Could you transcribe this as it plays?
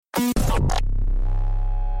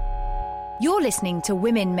You're listening to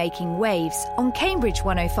Women Making Waves on Cambridge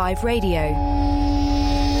 105 Radio.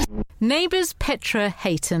 Neighbours Petra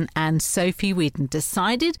Hayton and Sophie Whedon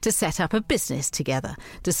decided to set up a business together,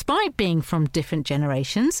 despite being from different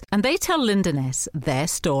generations, and they tell Linda Ness their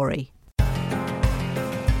story.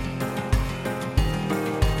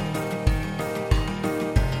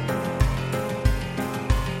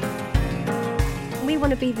 We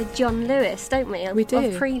want to be the John Lewis, don't we? We do.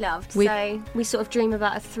 Of Pre-Loved. So we sort of dream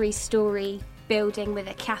about a 3-storey building with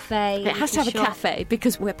a cafe. It has to have a cafe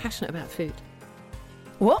because we're passionate about food.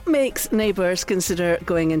 What makes neighbours consider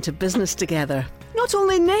going into business together? Not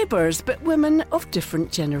only neighbours, but women of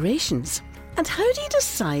different generations. And how do you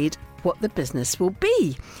decide what the business will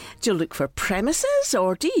be? Do you look for premises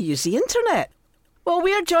or do you use the internet? Well,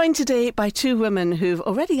 we are joined today by two women who've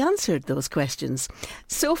already answered those questions.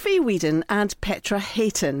 Sophie Whedon and Petra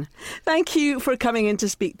Hayton. Thank you for coming in to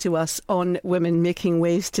speak to us on Women Making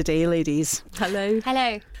Waves today, ladies. Hello.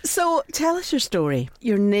 Hello. So, tell us your story.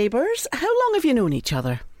 Your neighbours, how long have you known each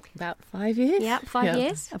other? About 5 years. Yeah, 5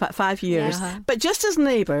 years. About 5 years. Yeah. But just as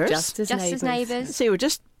neighbours. Just as neighbours. So you were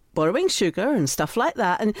just borrowing sugar and stuff like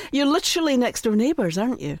that. And you're literally next door neighbours,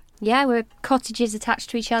 aren't you? Yeah, we're cottages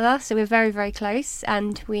attached to each other, so we're very, very close,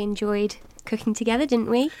 and we enjoyed cooking together, didn't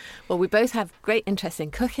we? Well, we both have great interest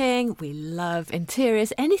in cooking. We love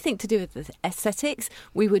interiors, anything to do with the aesthetics.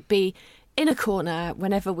 We would be in a corner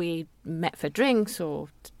whenever we met for drinks or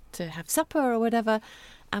to have supper or whatever,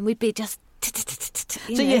 and we'd be just...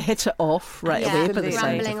 So you hit it off right away by the sound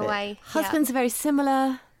rambling of it. away. Husbands are very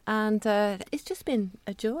similar, and it's just been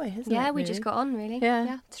a joy, hasn't it? Yeah, we really? just got on, really.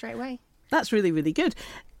 Yeah. Straight away. That's really, really good.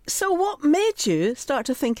 So what made you start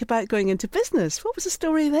to think about going into business? What was the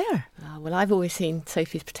story there? Well, I've always seen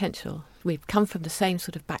Sophie's potential. We've come from the same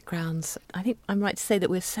sort of backgrounds. I think I'm right to say that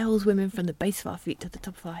we're saleswomen from the base of our feet to the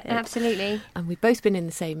top of our head. Absolutely. And we've both been in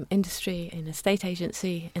the same industry, in a estate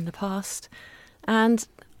agency in the past. And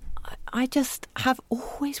I just have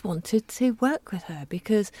always wanted to work with her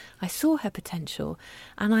because I saw her potential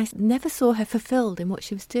and I never saw her fulfilled in what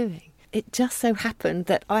she was doing. It just so happened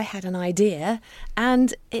that I had an idea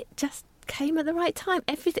and it just came at the right time.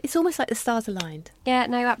 It's almost like the stars aligned. Yeah,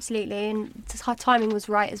 no, absolutely. And our timing was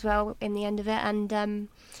right as well in the end of it. And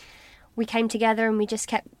we came together and we just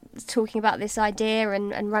kept talking about this idea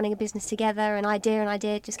and running a business together. And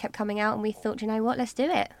idea just kept coming out. And we thought, you know what, let's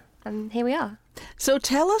do it. And here we are. So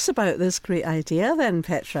tell us about this great idea then,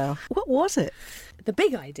 Petra. What was it? The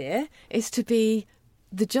big idea is to be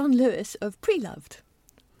the John Lewis of Pre-Loved.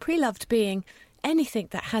 Pre-loved being anything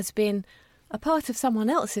that has been a part of someone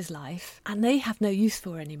else's life and they have no use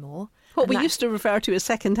for anymore. What we used to refer to as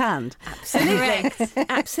second hand. Absolutely.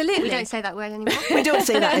 Absolutely. We don't say that word anymore. We don't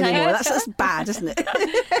say that anymore. That's bad, isn't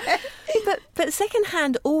it? But second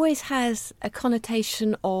hand always has a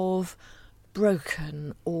connotation of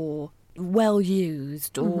broken or well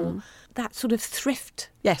used or that sort of thrift.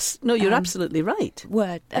 Yes, no, you're absolutely right.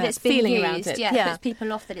 Word, But it's been feeling used, around it. yeah. It puts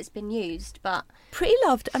people off that it's been used, but...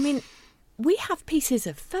 Pre-loved, I mean, we have pieces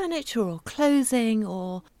of furniture or clothing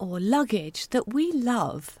or luggage that we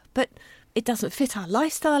love, but it doesn't fit our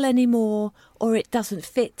lifestyle anymore or it doesn't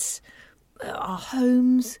fit our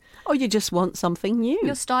homes. Or you just want something new.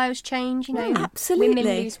 Your styles change, you know. Absolutely.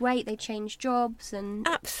 Women lose weight, they change jobs and...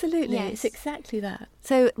 Absolutely, Yes. It's exactly that.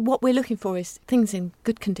 So what we're looking for is things in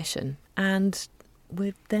good condition and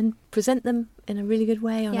we then present them in a really good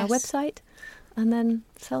way on our Yes. website and then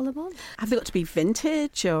sell them on. Have they got to be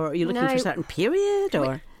vintage or are you looking for a certain period?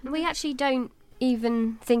 Or We actually don't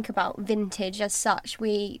even think about vintage as such.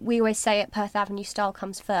 We always say at Perth Avenue style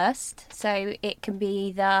comes first. So it can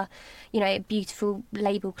be the, beautiful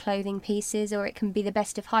label clothing pieces or it can be the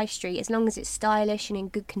best of high street. As long as it's stylish and in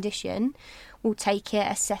good condition, we'll take it,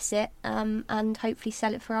 assess it and hopefully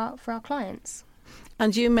sell it for our clients.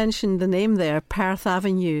 And you mentioned the name there, Perth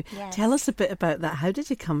Avenue. Yes. Tell us a bit about that. How did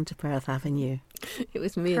you come to Perth Avenue? It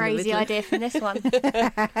was me. Crazy idea from this one.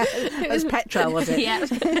 It was Petra, was it? Yeah.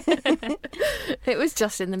 It was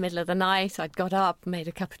just in the middle of the night. I'd got up, made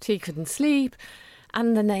a cup of tea, couldn't sleep,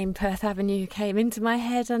 and the name Perth Avenue came into my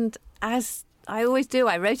head. And as I always do,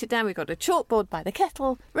 I wrote it down. We got a chalkboard by the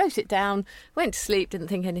kettle, wrote it down, went to sleep, didn't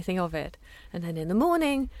think anything of it. And then in the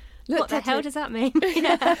morning... What the hell does that mean? I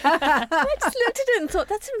just looked at it and thought,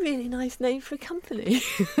 that's a really nice name for a company.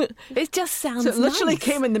 It just sounds So it literally nice.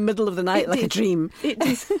 came in the middle of the night like a dream. It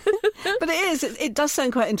did. But it does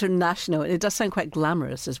sound quite international and it does sound quite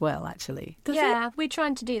glamorous as well, actually. We're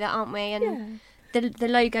trying to do that, aren't we? And The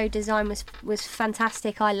logo design was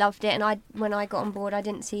fantastic. I loved it, and when I got on board, I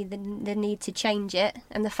didn't see the need to change it.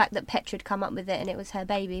 And the fact that Petra had come up with it and it was her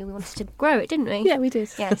baby, we wanted to grow it, didn't we? Yeah, we did.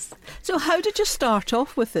 Yes. So how did you start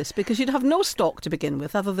off with this? Because you'd have no stock to begin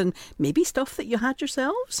with, other than maybe stuff that you had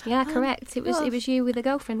yourselves. Yeah, correct. It was you with a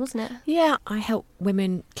girlfriend, wasn't it? Yeah, I help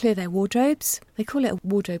women clear their wardrobes. They call it a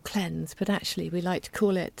wardrobe cleanse, but actually we like to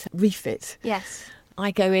call it refit. Yes. I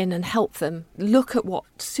go in and help them look at what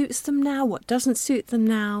suits them now, what doesn't suit them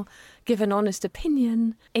now, give an honest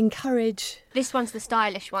opinion, encourage. This one's the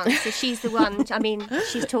stylish one, so she's the one. I mean,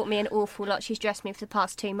 she's taught me an awful lot. She's dressed me for the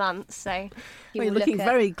past 2 months, so You're looking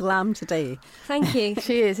very glam today. Thank you.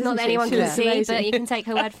 She is, not that anyone she can looks see, amazing. but you can take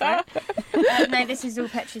her word for it. No, this is all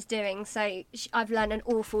Petra's doing. So I've learned an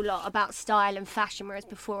awful lot about style and fashion, whereas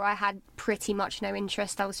before I had pretty much no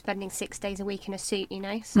interest. I was spending 6 days a week in a suit,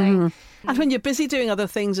 So. And when you're busy doing other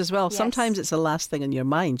things as well, Yes. sometimes it's the last thing in your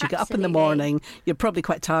mind. You get up in the Absolutely. morning, you're probably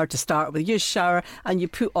quite tired to start with, you shower and you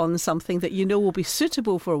put on something that you know will be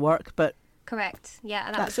suitable for work, but Correct.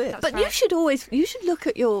 Yeah, That's it. That's But right. you should look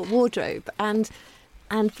at your wardrobe and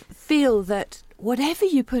feel that whatever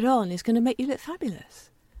you put on is going to make you look fabulous.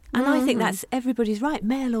 And I think that's everybody's right,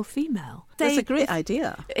 male or female. that's a great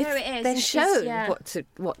idea. If No, it is. they're It's just, shown yeah.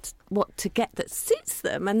 what to get that suits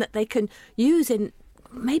them and that they can use in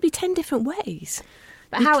maybe 10 different ways.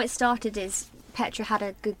 But how it started is Petra had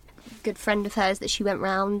a good friend of hers that she went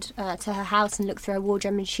round to her house and looked through her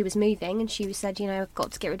wardrobe, and she was moving, and she said, I've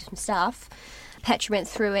got to get rid of some stuff. Petra went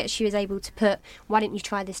through it. She was able to put, why don't you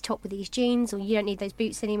try this top with these jeans, or you don't need those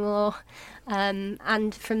boots anymore.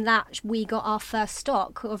 And from that, we got our first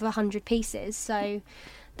stock of 100 pieces. So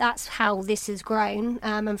that's how this has grown.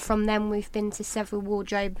 And from then, we've been to several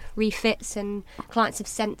wardrobe refits, and clients have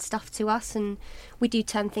sent stuff to us, and we do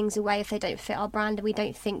turn things away if they don't fit our brand and we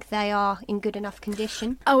don't think they are in good enough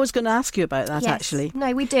condition. I was going to ask you about that, Yes. actually.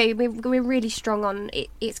 No, we do. We're really strong on it.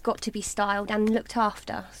 It's got to be styled and looked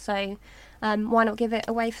after. So why not give it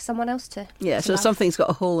away for someone else to Yeah, to so love? something's got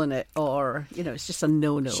a hole in it, or, it's just a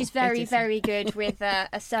no-no. She's very, very good with a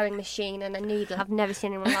sewing machine and a needle. I've never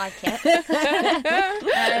seen anyone like it.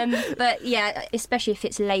 But yeah, especially if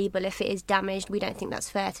it's label, if it is damaged, we don't think that's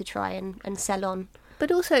fair to try and sell on.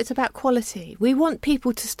 But also it's about quality. We want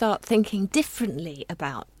people to start thinking differently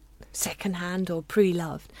about second-hand or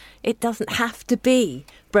pre-loved. It doesn't have to be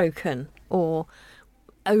broken or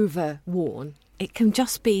over-worn. It can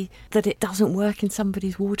just be that it doesn't work in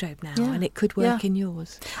somebody's wardrobe now, and it could work in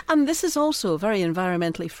yours. And this is also very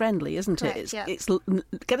environmentally friendly, isn't Correct, it? It's, yeah. it's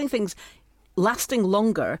getting things lasting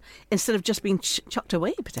longer instead of just being chucked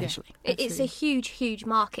away, potentially. It's a huge, huge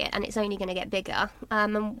market, and it's only going to get bigger.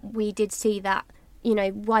 And we did see that,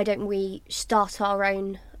 why don't we start our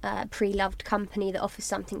own pre-loved company that offers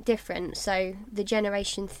something different? So the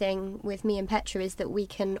generation thing with me and Petra is that we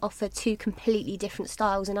can offer 2 completely different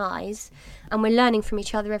styles and eyes, and we're learning from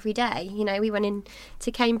each other every day. We went in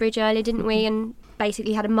to Cambridge earlier, didn't we, and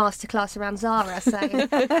basically had a masterclass around Zara.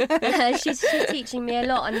 So she's teaching me a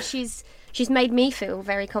lot, and she's made me feel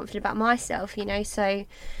very confident about myself, so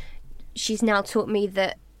she's now taught me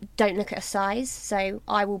that don't look at a size, so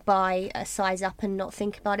I will buy a size up and not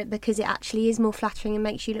think about it, because it actually is more flattering and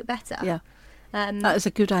makes you look better. Yeah, that is a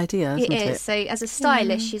good idea, isn't it? It is. So as a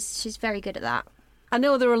stylist, she's very good at that. I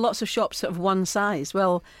know there are lots of shops of one size.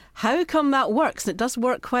 Well, how come that works? It does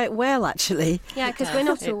work quite well, actually. Yeah, because we're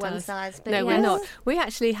not It all one does. size. But No, yes. we're not. We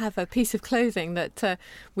actually have a piece of clothing that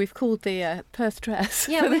we've called the Perth dress.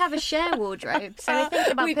 Yeah, we have a share wardrobe, so we're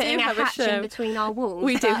thinking about We do putting a have a hatch share. in between our walls.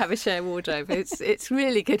 We do but have a share wardrobe. It's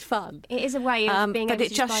really good fun. It is a way of being but able it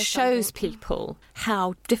to just buy shows something. people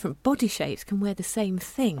how different body shapes can wear the same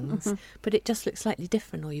things, but it just looks slightly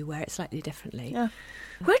different, or you wear it slightly differently. Yeah.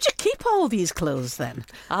 Where'd you keep all these clothes then?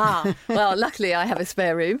 Well, luckily I have a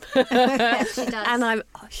spare room. Yes, she does. And I'm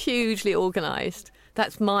hugely organised.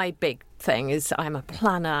 That's my big thing, is I'm a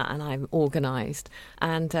planner and I'm organised.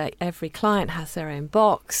 And every client has their own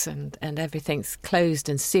box, and everything's closed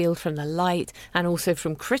and sealed from the light and also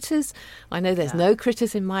from critters. I know there's no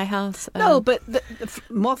critters in my house. No, but the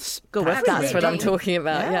moths go everywhere. That's what I'm Absolutely. talking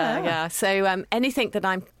about. Yeah. So anything that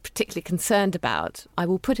I'm particularly concerned about, I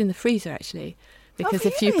will put in the freezer, actually. Because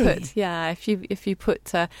if you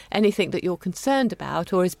put anything that you're concerned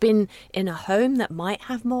about or has been in a home that might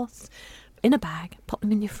have moths, in a bag, pop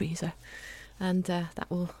them in your freezer, and that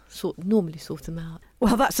will normally sort them out.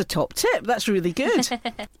 Well, that's a top tip. That's really good.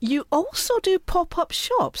 You also do pop-up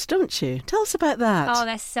shops, don't you? Tell us about that. Oh,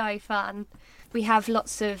 they're so fun. We have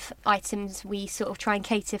lots of items we sort of try and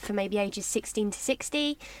cater for maybe ages 16 to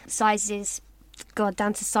 60, sizes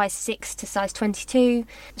down to size 6 to size 22.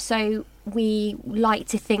 So we like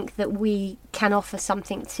to think that we can offer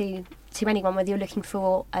something to anyone, whether you're looking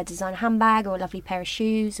for a designer handbag or a lovely pair of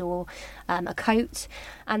shoes or a coat.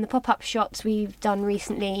 And the pop-up shops we've done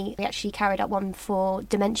recently, we actually carried out one for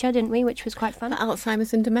dementia, didn't we, which was quite fun.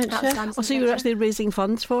 Alzheimer's and dementia. So you were actually raising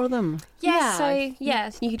funds for them? Yeah, so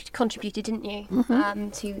you contributed, didn't you,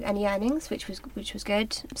 to any earnings, which was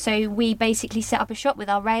good. So we basically set up a shop with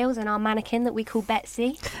our rails and our mannequin that we call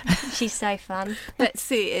Betsy. She's so fun.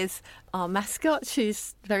 Betsy is our mascot.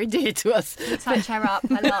 She's very dear to us. We touch her up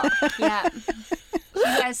a lot. Yeah,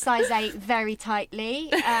 she wears size 8 very tightly.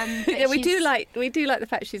 Yeah, we do like the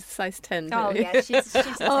fact she's a size 10. Oh yeah, she's a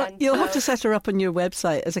 10. You'll have to set her up on your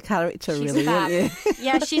website as a character, She's really, fab. won't you?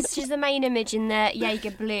 Yeah, she's the main image in the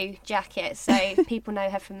Jaeger blue jacket, so people know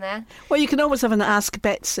her from there. Well, you can always have an Ask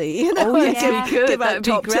Betsy. You know, Oh, you yeah. can give That'd out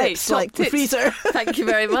be top great. tips Top like the tips. freezer. Thank you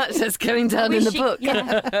very much. That's going down in the book.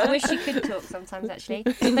 Yeah, I wish she could talk sometimes, actually.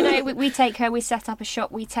 But no, we take her, we set up a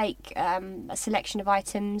shop, we take a selection of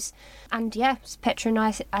items, and yeah, Petra and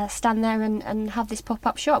I stand there and have this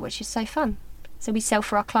pop-up shop, which is so fun. So we sell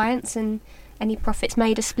for our clients, and any profits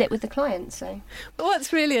made are split with the clients. So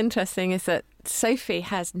What's really interesting is that Sophie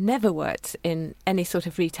has never worked in any sort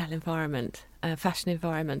of retail environment, fashion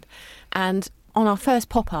environment. And on our first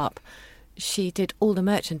pop-up, she did all the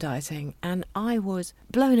merchandising, and I was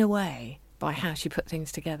blown away by how she put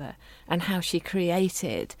things together and how she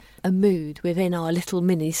created a mood within our little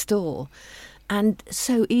mini store. And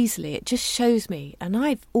so easily, it just shows me, and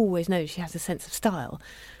I've always known she has a sense of style,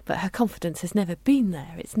 but her confidence has never been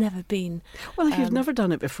there. It's never been... Well, if you've never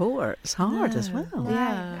done it bore, it's hard as well. No,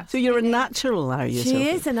 Yeah. So you're a natural, are you? She Sophie?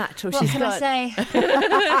 is a natural. what She's can got... I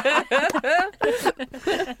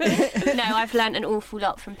say? No, I've learnt an awful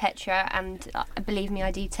lot from Petra, and believe me,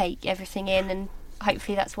 I do take everything in, and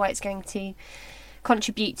hopefully that's why it's going to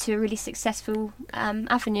contribute to a really successful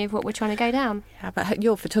avenue of what we're trying to go down. Yeah, but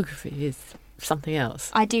your photography is something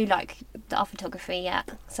else. I do like our photography, yeah.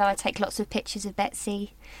 So I take lots of pictures of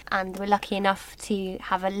Betsy, and we're lucky enough to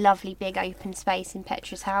have a lovely big open space in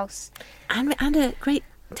Petra's house. And a great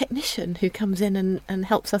technician who comes in and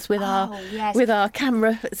helps us with yes. our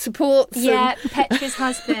camera supports. Yeah, Petra's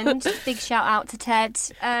husband. Big shout out to Ted.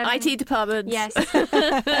 IT department. Yes.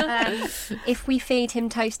 If we feed him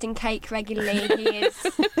toast and cake regularly, he is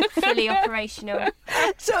fully operational.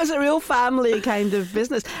 So it's a real family kind of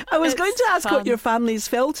business. I was going to ask fun. what your families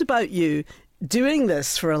felt about you doing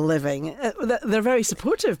this for a living. They're very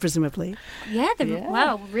supportive, presumably. Yeah,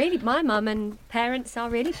 well, really, my mum and parents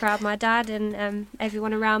are really proud. My dad and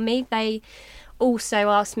everyone around me. They also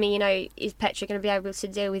asked me, is Petra going to be able to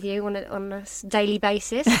deal with you on a daily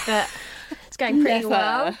basis? But it's going pretty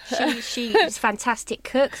well. She's a fantastic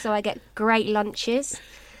cook, so I get great lunches.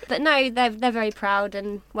 But no, they're very proud,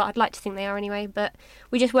 and well, I'd like to think they are anyway. But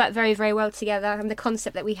we just work very, very well together, and the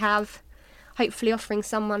concept that we have, hopefully offering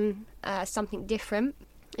someone something different,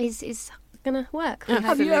 is going to work.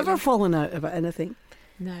 Have you ever fallen out about anything?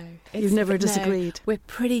 No. You've never disagreed? No, we're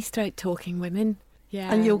pretty straight-talking women.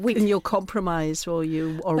 Yeah. And you'll compromise,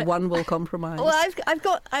 one will compromise. Well,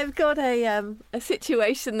 I've got a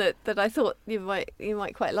situation that I thought you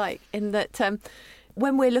might quite like, in that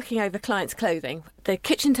when we're looking over clients' clothing, the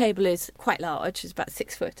kitchen table is quite large. It's about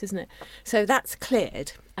 6 foot, isn't it? So that's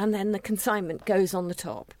cleared, and then the consignment goes on the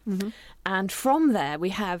top. Mm-hmm. And from there, we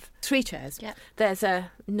have 3 chairs. Yep. There's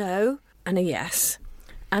a no and a yes,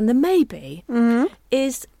 and the maybe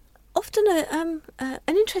is often an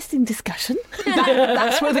interesting discussion.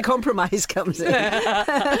 That's where the compromise comes in.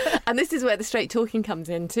 And this is where the straight talking comes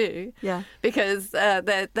in too. Yeah. Because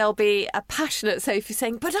there'll be a passionate Sophie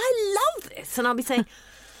saying, but I love this. And I'll be saying,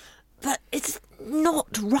 but it's not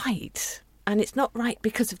right. And it's not right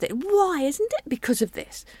because of this. Why isn't it? Because of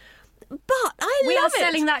this. But We love are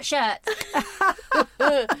selling that shirt.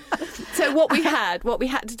 So what we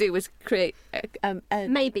had to do was create a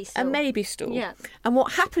Maybe stool. A maybe stool. Yeah. And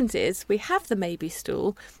what happens is we have the maybe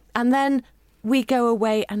stool, and then we go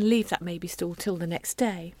away and leave that maybe stool till the next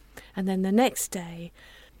day. And then the next day,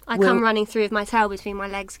 I come running through with my tail between my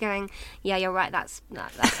legs going, yeah, you're right, that's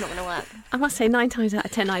not going to work. I must say 9 times out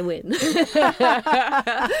of 10 I win.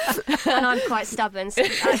 And I'm quite stubborn as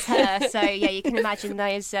her, so yeah, you can imagine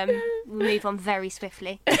those move on very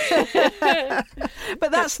swiftly.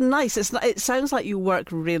 But that's nice. It sounds like you work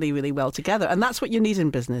really, really well together, and that's what you need in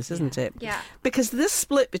business, isn't it? Yeah. Because this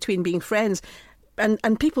split between being friends,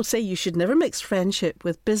 and people say you should never mix friendship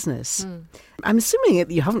with business. I'm assuming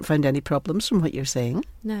that you haven't found any problems from what you're saying.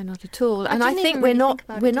 No, not at all. And didn't I think even we're really not think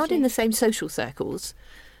about it, we're did not in you? the same social circles.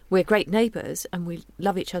 We're great neighbours and we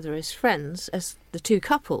love each other as friends, as the 2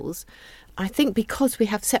 couples. I think because we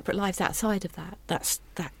have separate lives outside of that,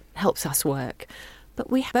 that helps us work. But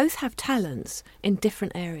we both have talents in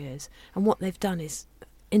different areas, and what they've done is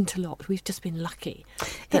interlocked. We've just been lucky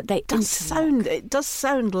that they interlock. It does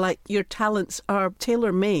sound like your talents are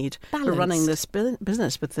tailor-made for running this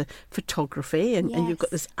business with the photography, and you've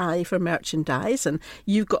got this eye for merchandise, and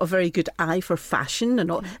you've got a very good eye for fashion and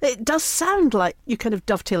all. It does sound like you're kind of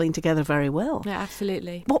dovetailing together very well. Yeah,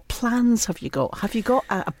 absolutely. What plans have you got? Have you got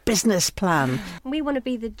a business plan? We want to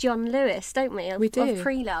be the John Lewis, don't we? We do. Of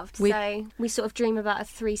Pre-Loved. So we sort of dream about a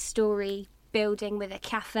 3-storey building with a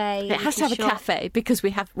cafe. It has to have a cafe because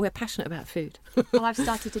we're passionate about food. Well, I've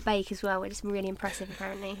started to bake as well, which is really impressive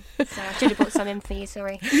apparently. So I should have brought some in for you,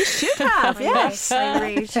 sorry. You should have, yes. So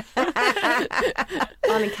rude.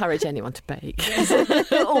 I'll encourage anyone to bake.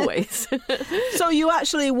 Always. So you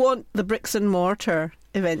actually want the bricks and mortar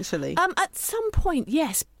eventually? At some point,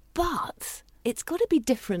 yes, but it's got to be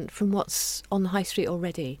different from what's on the high street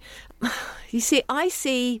already. You see, I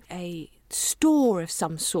see a store of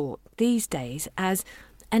some sort these days as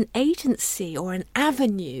an agency or an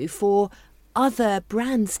avenue for other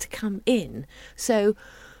brands to come in. So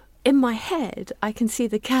in my head, I can see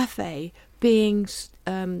the cafe being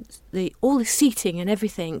all the seating and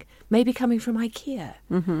everything maybe coming from IKEA,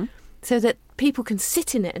 so that people can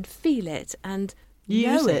sit in it and feel it and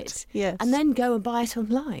know it, yes, and then go and buy it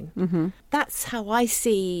online. That's how I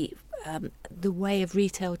see the way of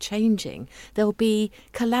retail changing. There'll be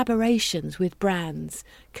collaborations with brands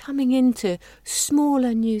coming into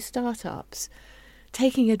smaller new startups,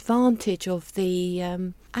 taking advantage of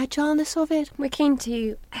the agileness of it. We're keen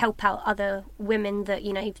to help out other women that,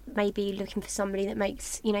 may be looking for somebody that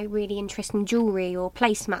makes, really interesting jewellery or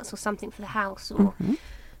placemats or something for the house. Or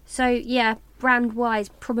So, yeah, brand-wise,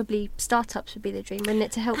 probably startups would be the dream, wouldn't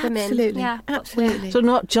it, to help women? Absolutely, yeah, absolutely. So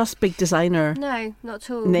not just big designer No, not at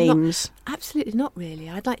all. names? Absolutely not, really.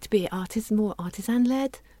 I'd like to be more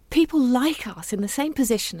artisan-led. People like us in the same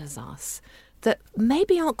position as us that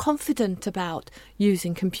maybe aren't confident about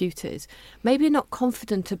using computers, maybe not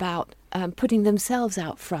confident about putting themselves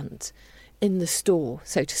out front in the store,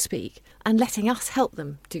 so to speak, and letting us help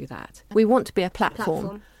them do that. We want to be a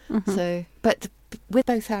platform. So, but with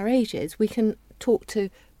both our ages, we can talk to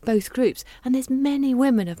both groups. And there's many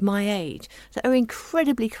women of my age that are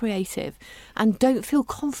incredibly creative and don't feel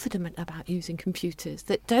confident about using computers,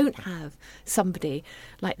 that don't have somebody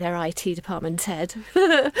like their IT department head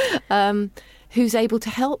who's able to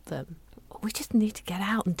help them. We just need to get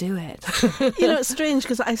out and do it. It's strange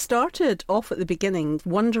because I started off at the beginning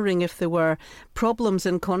wondering if there were problems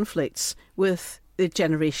and conflicts with the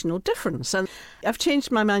generational difference, and I've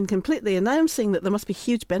changed my mind completely, and now I'm seeing that there must be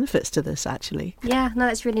huge benefits to this, actually. Yeah, no,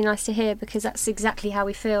 that's really nice to hear, because that's exactly how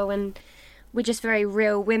we feel, and we're just very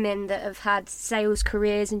real women that have had sales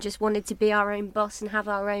careers and just wanted to be our own boss and have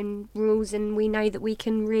our own rules, and we know that we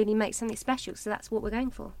can really make something special, so that's what we're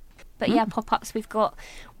going for. But yeah, pop-ups, we've got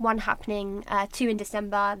one happening, 2 in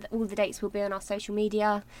December. All the dates will be on our social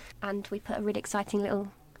media, and we put a really exciting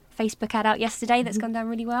little Facebook ad out yesterday that's gone down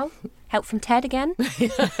really well. Help from Ted again.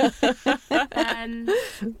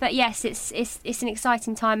 But yes, it's an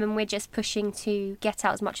exciting time, and we're just pushing to get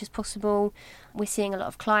out as much as possible. We're seeing a lot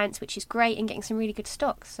of clients, which is great, and getting some really good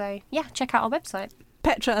stock. So yeah, check out our website.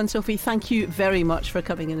 Petra and Sophie, thank you very much for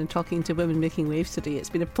coming in and talking to Women Making Waves today. It's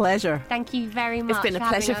been a pleasure. Thank you very much. It's been a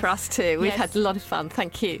pleasure for us too. We've had a lot of fun.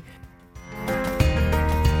 Thank you.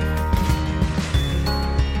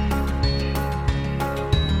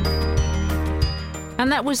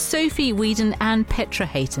 And that was Sophie Weedon and Petra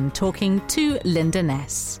Hayton talking to Linda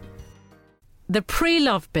Ness. The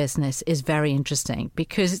pre-loved business is very interesting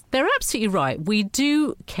because they're absolutely right. We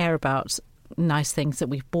do care about nice things that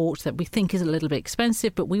we've bought that we think is a little bit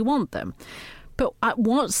expensive, but we want them. But at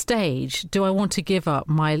what stage do I want to give up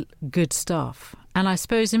my good stuff? And I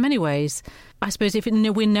suppose in many ways, if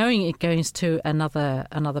we're knowing it goes to another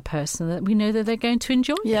person, that we know that they're going to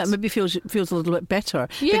enjoy it. Yeah, maybe feels a little bit better.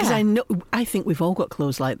 Yeah. Because I think we've all got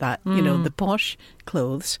clothes like that. The posh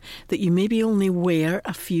clothes that you maybe only wear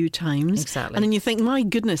a few times. Exactly. And then you think, my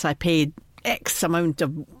goodness, I paid X amount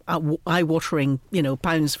of eye-watering,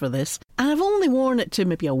 pounds for this. And I've only worn it to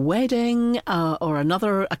maybe a wedding or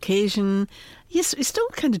another occasion. Yes, we still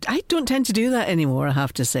kind of. I don't tend to do that anymore, I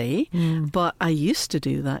have to say. But I used to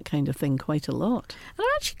do that kind of thing quite a lot. And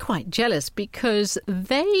I'm actually quite jealous because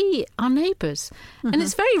they are neighbours. And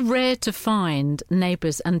it's very rare to find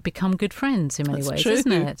neighbours and become good friends in many ways, true.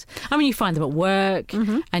 isn't it? I mean, you find them at work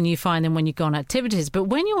and you find them when you go on activities. But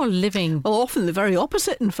when you're living... Well, often the very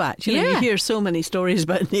opposite, in fact. You know, you hear so many stories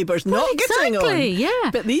about neighbours not getting on.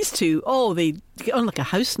 Yeah. But these two, they get on like a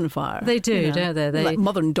house on fire. They do, don't they? Like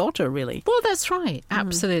mother and daughter, really. Well, that's right.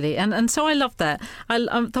 Absolutely. And so I loved that.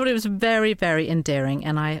 I thought it was very, very endearing,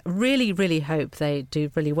 and I really, really hope they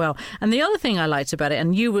do really well. And the other thing I liked about it,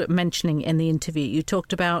 and you were mentioning in the interview, you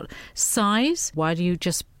talked about size. Why do you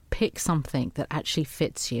just pick something that actually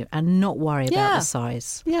fits you and not worry about the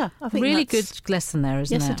size? Yeah, I think really good lesson there,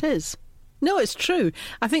 isn't it? Yes, it is. No, it's true.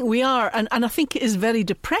 I think we are, and I think it is very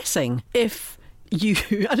depressing if...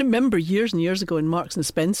 I remember years and years ago in Marks and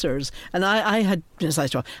Spencer's, and I had a size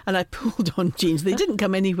 12, and I pulled on jeans. They didn't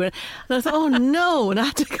come anywhere, and I thought, oh no, and I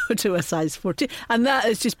had to go to a size 14, and that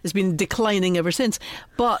is just, it's been declining ever since.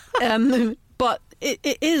 But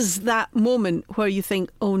it is that moment where you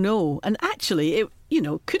think, oh no, and actually it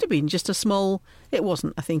could have been just a small. It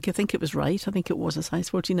wasn't, I think it was right. I think it was a size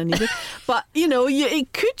 14 I needed. But,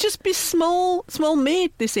 it could just be small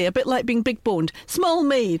made, they say, a bit like being big boned. Small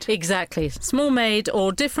made. Exactly. Small made,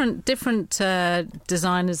 or different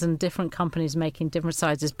designers and different companies making different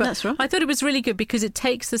sizes. But that's right. I thought it was really good because it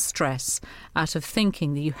takes the stress out of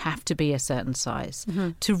thinking that you have to be a certain size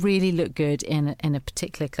to really look good in a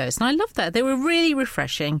particular clothes. And I love that. They were really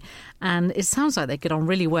refreshing, and it sounds like they get on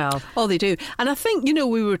really well. Oh, they do. And I think,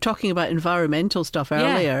 we were talking about environmental stuff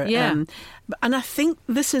earlier. Yeah. And I think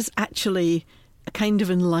this is actually kind of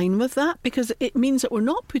in line with that, because it means that we're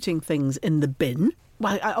not putting things in the bin.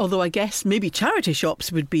 Well, although I guess maybe charity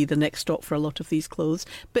shops would be the next stop for a lot of these clothes.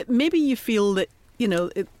 But maybe you feel that, you're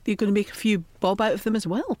going to make a few bob out of them as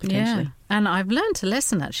well, potentially. Yeah. And I've learned a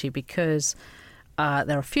lesson, actually, because...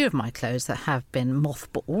 there are a few of my clothes that have been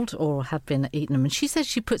mothballed or have been eaten. And she says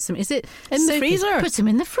she puts them... Is it in the freezer? Puts them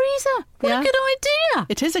in the freezer. What a good idea.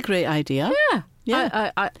 It is a great idea. Yeah.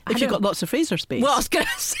 Yeah. If you've got lots of freezer space. Well, I was going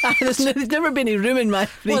to say... there's never been any room in my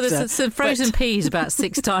freezer. Well, there's some frozen peas about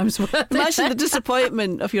 6 times worth. Imagine the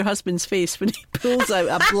disappointment of your husband's face when he pulls out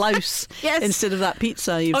a blouse instead of that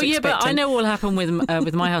pizza you've expected. But I know what will happen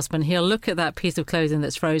with my husband. He'll look at that piece of clothing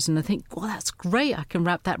that's frozen and think, well, that's great. I can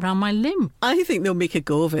wrap that around my limb. I think they'll make a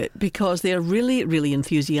go of it because they're really, really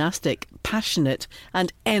enthusiastic, passionate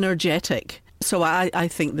and energetic. So I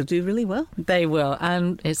think they'll do really well. They will,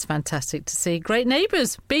 and it's fantastic to see great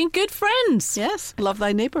neighbours being good friends. Yes, love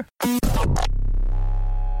thy neighbour.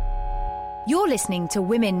 You're listening to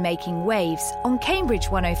Women Making Waves on Cambridge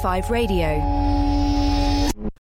 105 Radio.